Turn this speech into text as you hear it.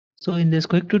So in this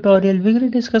quick tutorial, we're going to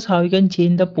discuss how you can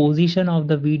change the position of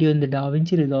the video in the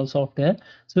Davinci Resolve software.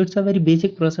 So it's a very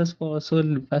basic process for, so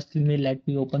first let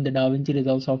me open the Davinci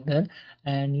Resolve software,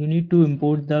 and you need to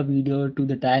import the video to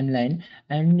the timeline.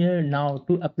 And now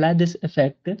to apply this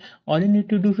effect, all you need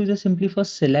to do is just simply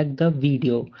first select the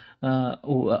video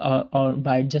or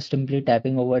by just simply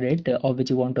tapping over it of which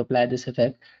you want to apply this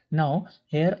effect. Now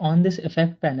here on this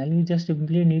effect panel, you just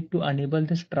simply need to enable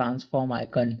this transform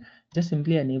icon. Just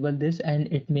simply enable this, and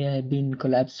it may have been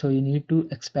collapsed, so you need to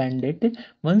expand it.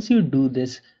 Once you do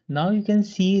this, now you can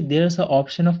see there's an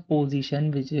option of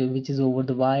position which is over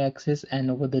the y-axis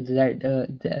and over the z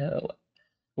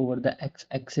over the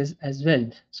x-axis as well.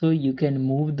 So you can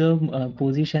move the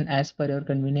position as per your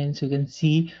convenience. You can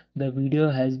see the video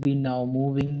has been now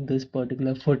moving this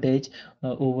particular footage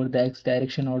over the x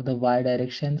direction or the y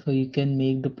direction, so you can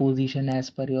make the position as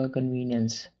per your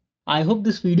convenience. I hope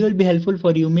this video will be helpful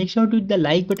for you. Make sure to hit the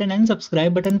like button and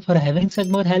subscribe button for having such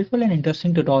more helpful and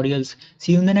interesting tutorials.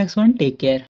 See you in the next one. Take care.